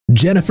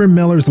Jennifer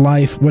Miller's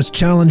life was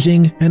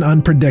challenging and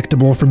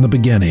unpredictable from the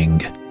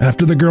beginning.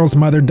 After the girl's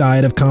mother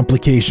died of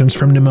complications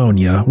from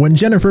pneumonia when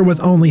Jennifer was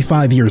only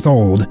 5 years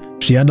old,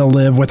 she had to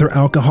live with her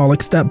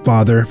alcoholic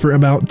stepfather for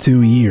about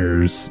 2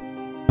 years.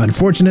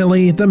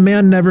 Unfortunately, the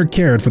man never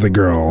cared for the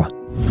girl.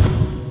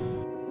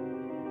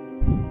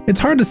 It's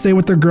hard to say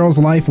what the girl's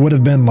life would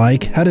have been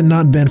like had it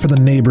not been for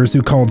the neighbors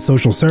who called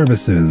social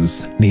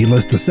services.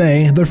 Needless to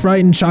say, the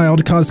frightened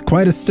child caused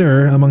quite a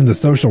stir among the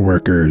social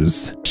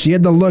workers. She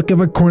had the look of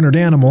a cornered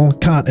animal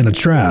caught in a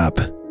trap.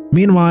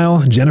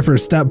 Meanwhile,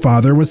 Jennifer's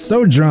stepfather was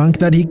so drunk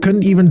that he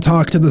couldn't even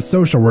talk to the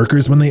social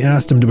workers when they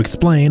asked him to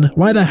explain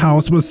why the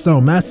house was so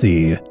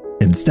messy.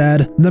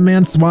 Instead, the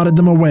man swatted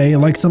them away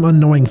like some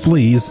annoying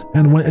fleas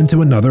and went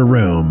into another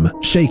room,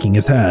 shaking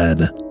his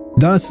head.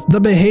 Thus, the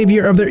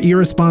behavior of their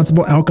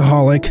irresponsible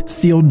alcoholic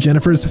sealed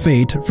Jennifer's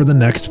fate for the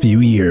next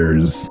few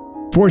years,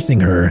 forcing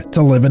her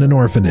to live in an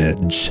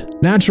orphanage.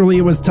 Naturally,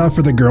 it was tough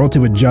for the girl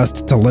to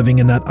adjust to living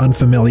in that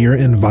unfamiliar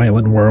and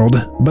violent world,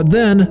 but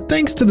then,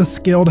 thanks to the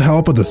skilled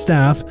help of the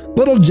staff,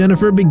 little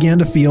Jennifer began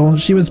to feel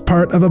she was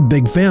part of a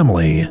big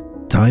family.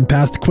 Time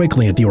passed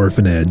quickly at the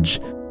orphanage,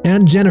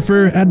 and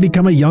Jennifer had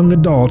become a young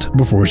adult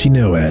before she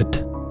knew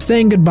it.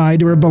 Saying goodbye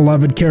to her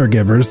beloved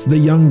caregivers, the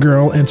young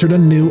girl entered a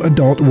new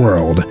adult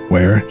world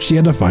where she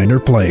had to find her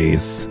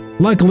place.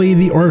 Luckily,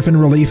 the Orphan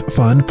Relief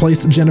Fund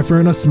placed Jennifer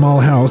in a small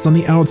house on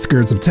the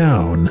outskirts of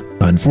town.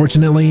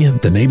 Unfortunately,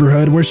 the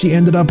neighborhood where she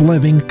ended up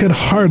living could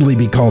hardly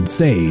be called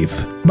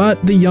safe,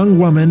 but the young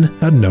woman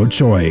had no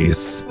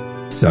choice.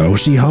 So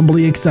she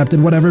humbly accepted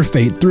whatever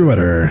fate threw at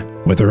her.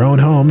 With her own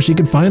home, she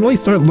could finally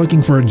start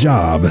looking for a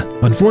job.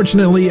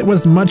 Unfortunately, it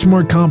was much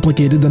more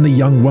complicated than the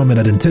young woman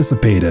had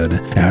anticipated,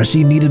 as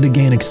she needed to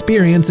gain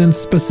experience in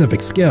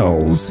specific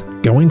skills.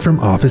 Going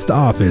from office to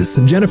office,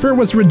 Jennifer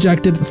was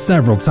rejected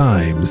several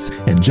times,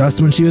 and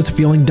just when she was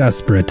feeling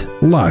desperate,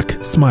 luck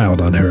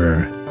smiled on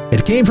her.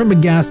 It came from a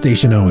gas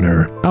station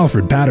owner,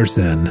 Alfred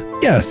Patterson.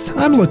 "Yes,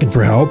 I'm looking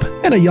for help,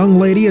 and a young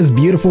lady as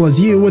beautiful as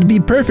you would be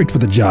perfect for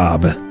the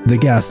job," the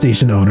gas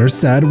station owner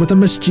said with a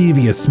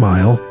mischievous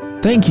smile.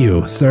 "Thank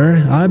you,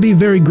 sir. I'd be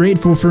very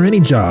grateful for any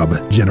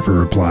job," Jennifer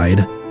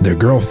replied. The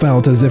girl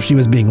felt as if she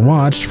was being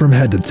watched from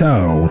head to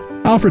toe.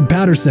 Alfred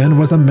Patterson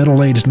was a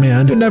middle-aged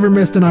man who never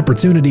missed an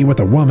opportunity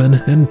with a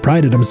woman and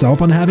prided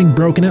himself on having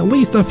broken at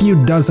least a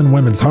few dozen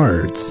women's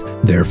hearts.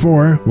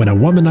 Therefore, when a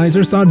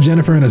womanizer saw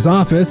Jennifer in his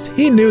office,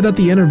 he knew that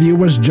the interview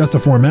was just a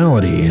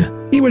formality.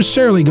 He was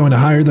surely going to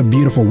hire the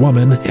beautiful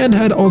woman and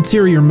had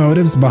ulterior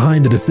motives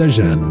behind the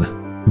decision.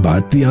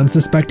 But the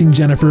unsuspecting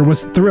Jennifer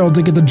was thrilled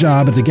to get the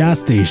job at the gas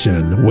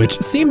station,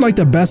 which seemed like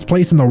the best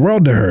place in the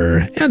world to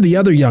her and the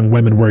other young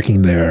women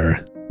working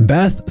there.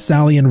 Beth,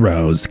 Sally, and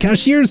Rose,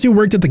 cashiers who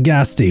worked at the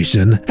gas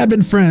station, had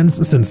been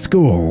friends since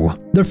school.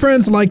 The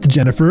friends liked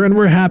Jennifer and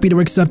were happy to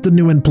accept a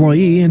new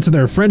employee into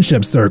their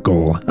friendship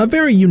circle, a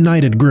very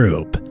united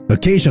group.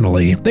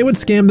 Occasionally, they would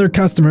scam their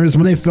customers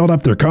when they filled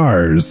up their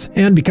cars,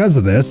 and because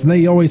of this,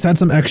 they always had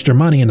some extra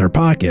money in their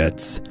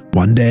pockets.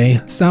 One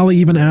day, Sally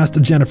even asked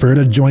Jennifer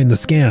to join the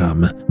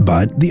scam,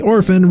 but the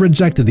orphan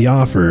rejected the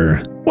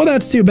offer. "Well,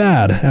 that's too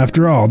bad.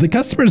 After all, the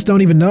customers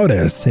don't even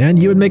notice, and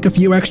you would make a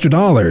few extra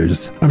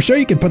dollars. I'm sure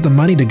you could put the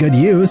money to good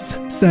use,"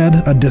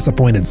 said a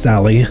disappointed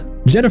Sally.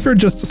 Jennifer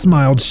just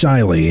smiled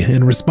shyly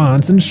in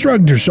response and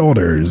shrugged her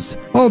shoulders.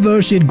 Although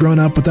she had grown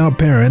up without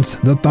parents,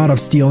 the thought of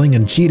stealing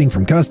and cheating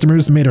from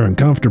customers made her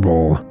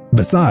uncomfortable.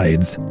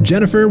 Besides,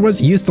 Jennifer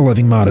was used to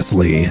living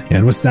modestly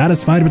and was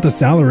satisfied with the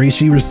salary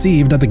she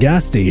received at the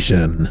gas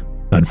station.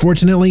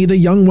 Unfortunately, the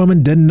young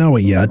woman didn't know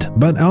it yet,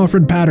 but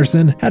Alfred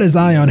Patterson had his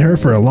eye on her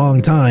for a long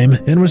time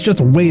and was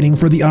just waiting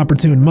for the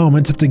opportune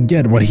moment to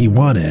get what he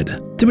wanted.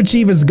 To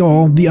achieve his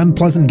goal, the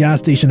unpleasant gas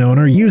station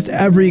owner used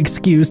every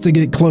excuse to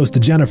get close to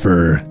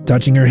Jennifer,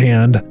 touching her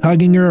hand,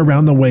 hugging her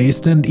around the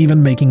waist, and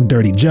even making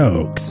dirty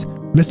jokes.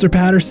 "Mr.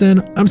 Patterson,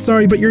 I'm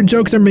sorry, but your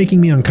jokes are making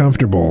me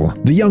uncomfortable,"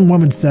 the young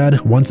woman said,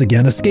 once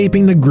again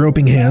escaping the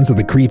groping hands of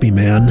the creepy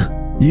man.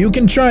 "You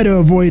can try to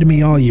avoid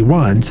me all you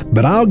want,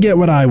 but I'll get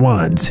what I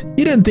want.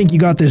 You didn't think you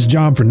got this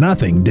job for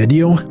nothing, did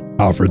you?"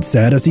 Alfred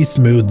said as he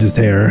smoothed his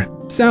hair.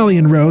 Sally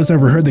and Rose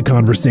overheard the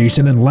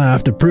conversation and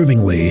laughed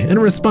approvingly in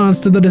response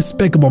to the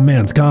despicable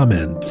man's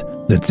comment.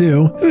 The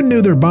two, who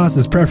knew their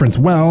boss's preference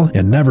well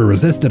and never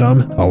resisted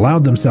him,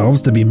 allowed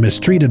themselves to be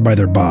mistreated by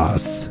their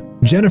boss.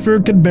 Jennifer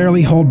could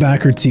barely hold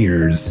back her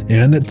tears,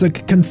 and it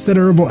took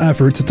considerable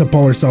effort to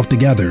pull herself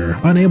together,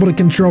 unable to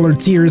control her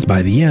tears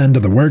by the end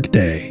of the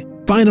workday.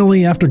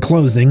 Finally, after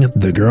closing,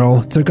 the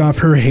girl took off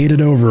her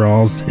hated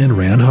overalls and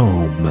ran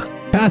home.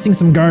 Passing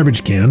some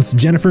garbage cans,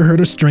 Jennifer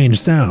heard a strange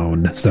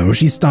sound, so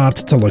she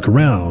stopped to look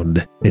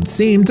around. It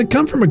seemed to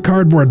come from a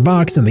cardboard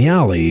box in the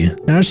alley.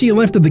 As she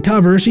lifted the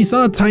cover, she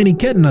saw a tiny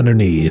kitten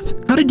underneath.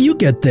 "How did you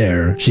get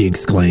there?" she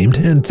exclaimed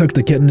and took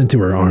the kitten into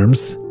her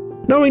arms.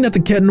 Knowing that the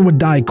kitten would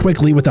die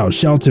quickly without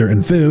shelter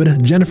and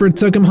food, Jennifer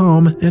took him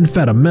home and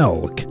fed him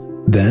milk.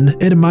 Then,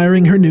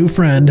 admiring her new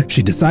friend,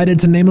 she decided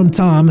to name him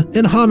Tom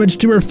in homage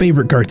to her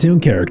favorite cartoon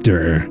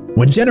character.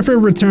 When Jennifer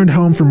returned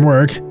home from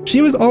work,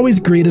 she was always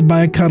greeted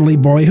by a cuddly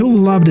boy who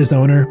loved his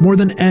owner more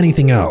than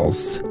anything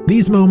else.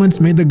 These moments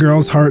made the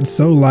girl's heart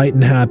so light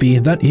and happy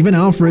that even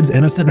Alfred's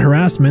innocent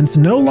harassments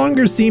no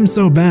longer seemed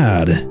so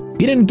bad.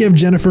 He didn't give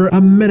Jennifer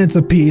a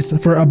minute's peace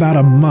for about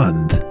a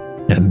month.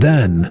 And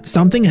then,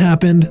 something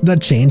happened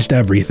that changed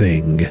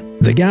everything.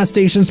 The gas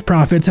station's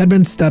profits had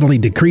been steadily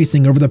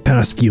decreasing over the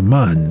past few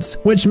months,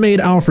 which made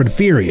Alfred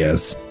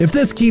furious. If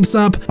this keeps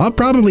up, I'll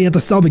probably have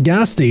to sell the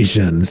gas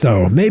station,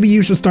 so maybe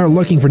you should start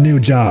looking for new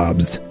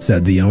jobs,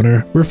 said the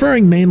owner,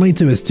 referring mainly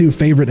to his two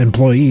favorite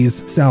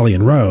employees, Sally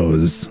and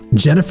Rose.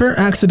 Jennifer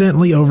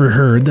accidentally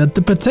overheard that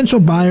the potential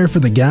buyer for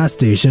the gas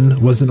station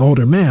was an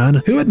older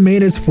man who had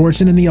made his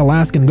fortune in the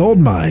Alaskan gold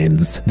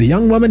mines. The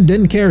young woman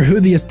didn't care who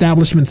the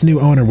establishment's new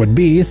owner would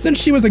be, since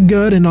she was a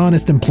good and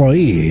honest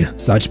employee.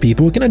 Such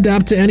people can adapt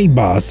to any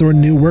boss or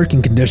new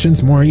working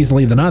conditions more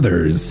easily than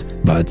others.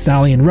 But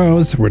Sally and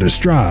Rose were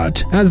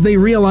distraught, as they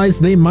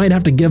realized they might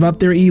have to give up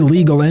their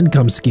illegal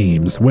income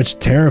schemes, which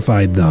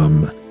terrified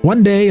them.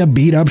 One day, a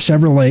beat-up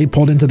Chevrolet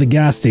pulled into the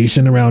gas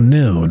station around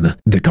noon.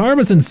 The car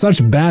was in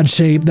such bad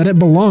shape that it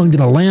belonged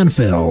in a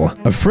landfill.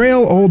 A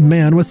frail old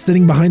man was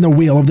sitting behind the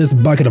wheel of this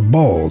bucket of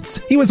bolts.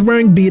 He was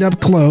wearing beat-up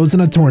clothes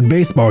and a torn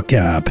baseball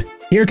cap.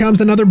 "Here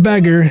comes another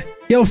beggar.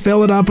 He'll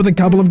fill it up with a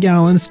couple of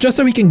gallons just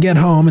so he can get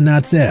home and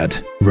that's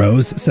it,"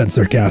 Rose said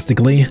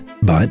sarcastically.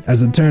 But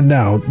as it turned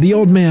out, the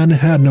old man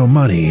had no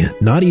money,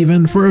 not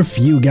even for a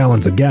few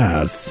gallons of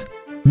gas.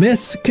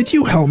 "Miss, could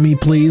you help me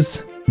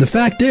please? The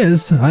fact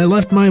is, I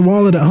left my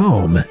wallet at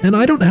home, and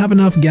I don't have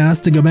enough gas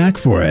to go back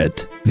for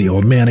it," the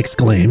old man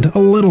exclaimed, a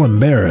little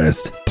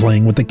embarrassed,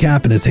 playing with the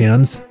cap in his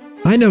hands.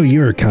 "I know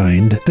you're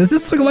kind. Does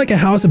this look like a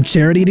house of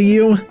charity to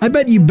you? I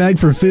bet you beg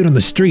for food on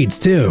the streets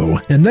too.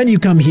 And then you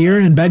come here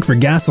and beg for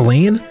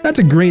gasoline? That's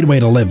a great way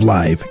to live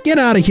life. Get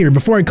out of here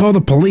before I call the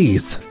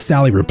police,"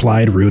 Sally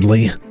replied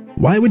rudely.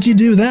 "Why would you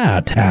do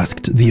that?"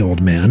 asked the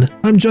old man.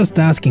 "I'm just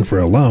asking for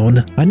a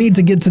loan. I need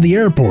to get to the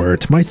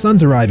airport. My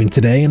son's arriving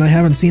today and I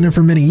haven't seen him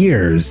for many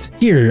years.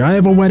 Here, I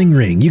have a wedding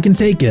ring. You can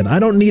take it. I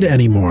don't need it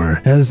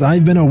anymore, as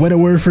I've been a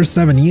widower for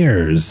 7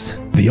 years.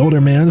 The older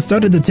man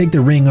started to take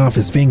the ring off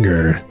his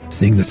finger.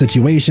 Seeing the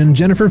situation,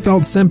 Jennifer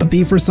felt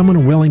sympathy for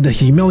someone willing to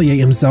humiliate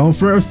himself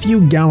for a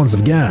few gallons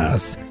of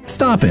gas.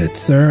 "Stop it,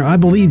 sir. I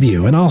believe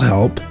you and I'll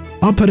help.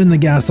 I'll put in the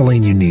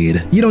gasoline you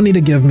need. You don't need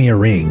to give me a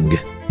ring,"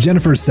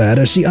 Jennifer said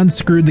as she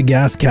unscrewed the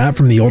gas cap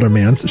from the older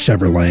man's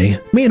Chevrolet.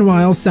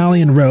 Meanwhile,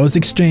 Sally and Rose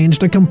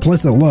exchanged a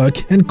complicit look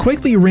and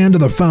quickly ran to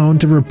the phone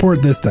to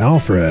report this to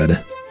Alfred.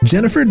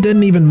 Jennifer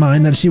didn't even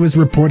mind that she was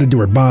reported to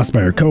her boss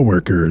by her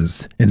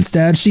coworkers.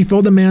 Instead, she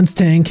filled the man's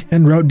tank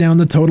and wrote down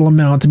the total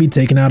amount to be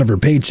taken out of her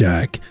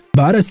paycheck.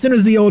 But as soon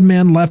as the old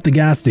man left the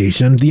gas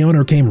station, the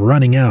owner came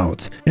running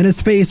out, and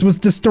his face was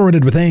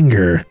distorted with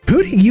anger.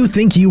 "Who do you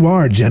think you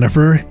are,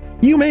 Jennifer?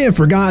 You may have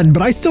forgotten,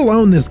 but I still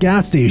own this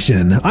gas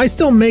station. I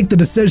still make the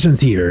decisions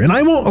here, and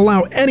I won't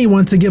allow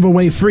anyone to give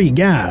away free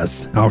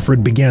gas,"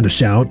 Alfred began to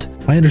shout.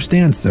 "I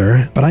understand,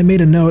 sir, but I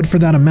made a note for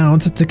that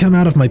amount to come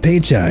out of my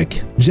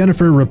paycheck,"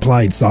 Jennifer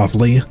replied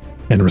softly.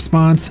 In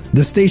response,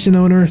 the station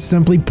owner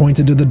simply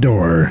pointed to the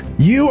door.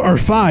 "You are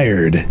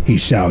fired," he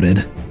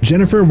shouted.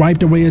 Jennifer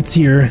wiped away a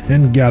tear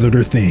and gathered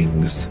her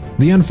things.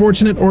 The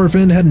unfortunate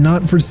orphan had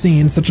not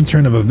foreseen such a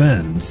turn of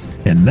events,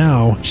 and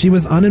now she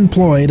was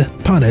unemployed,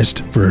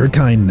 punished for her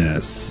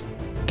kindness.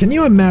 Can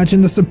you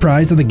imagine the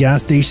surprise of the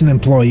gas station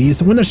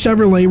employees when the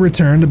Chevrolet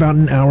returned about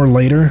an hour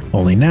later?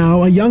 Only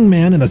now, a young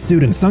man in a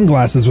suit and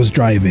sunglasses was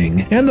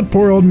driving, and the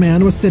poor old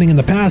man was sitting in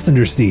the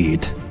passenger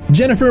seat.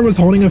 Jennifer was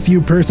holding a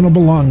few personal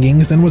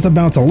belongings and was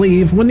about to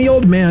leave when the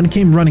old man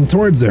came running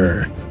towards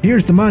her.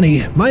 "Here's the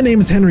money. My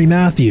name's Henry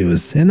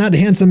Matthews, and that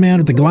handsome man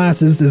with the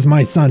glasses is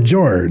my son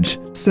George,"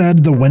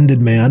 said the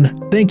winded man.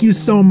 "Thank you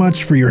so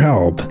much for your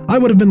help. I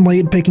would have been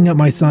late picking up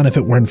my son if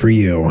it weren't for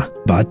you.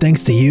 But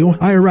thanks to you,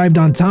 I arrived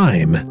on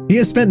time. He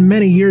has spent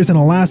many years in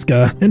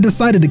Alaska and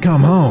decided to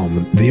come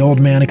home," the old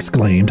man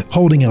exclaimed,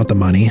 holding out the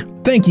money.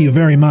 "Thank you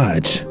very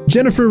much,"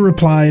 Jennifer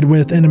replied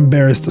with an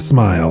embarrassed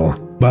smile.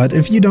 "But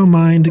if you don't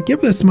mind, give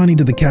this money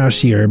to the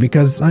cashier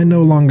because I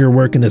no longer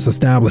work in this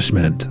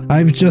establishment.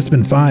 I've just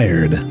been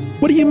fired."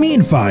 "What do you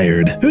mean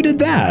fired? Who did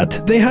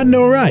that? They had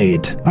no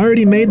right. I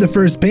already made the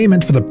first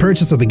payment for the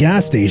purchase of the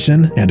gas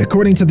station, and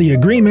according to the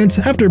agreement,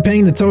 after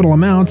paying the total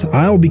amount,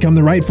 I'll become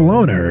the rightful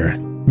owner."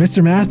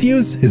 "Mr.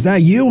 Matthews, is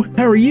that you?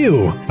 How are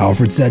you?"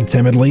 Alfred said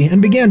timidly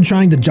and began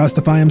trying to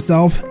justify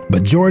himself.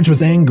 But George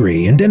was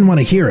angry and didn't want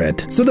to hear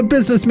it, so the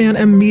businessman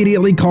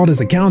immediately called his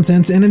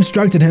accountant and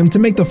instructed him to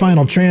make the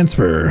final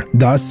transfer,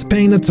 thus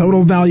paying the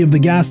total value of the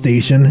gas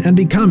station and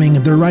becoming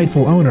the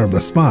rightful owner of the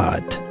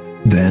spot.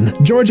 Then,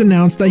 George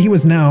announced that he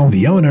was now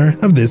the owner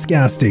of this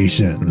gas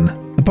station.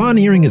 Upon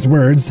hearing his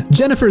words,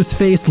 Jennifer's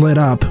face lit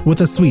up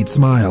with a sweet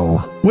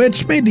smile,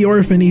 which made the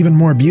orphan even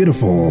more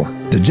beautiful.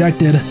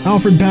 Dejected,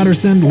 Alfred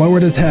Patterson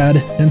lowered his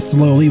head and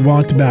slowly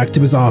walked back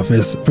to his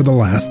office for the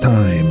last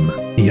time.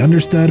 He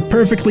understood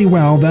perfectly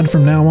well that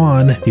from now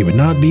on, he would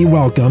not be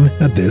welcome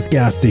at this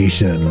gas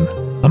station.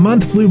 A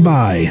month flew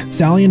by.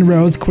 Sally and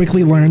Rose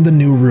quickly learned the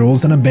new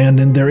rules and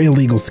abandoned their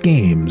illegal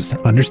schemes,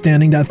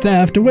 understanding that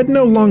theft would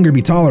no longer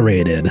be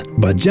tolerated.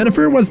 But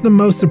Jennifer was the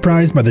most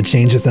surprised by the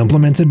changes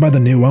implemented by the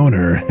new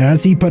owner,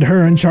 as he put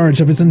her in charge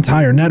of his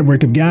entire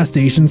network of gas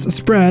stations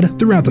spread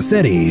throughout the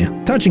city.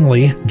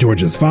 Touchingly,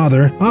 George's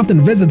father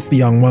often visits the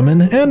young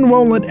woman and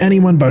won't let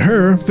anyone but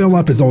her fill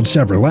up his old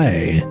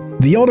Chevrolet.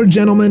 The older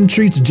gentleman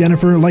treats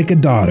Jennifer like a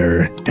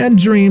daughter and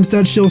dreams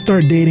that she'll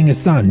start dating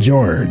his son,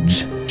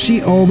 George.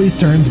 She always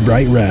turns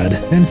bright red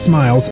and smiles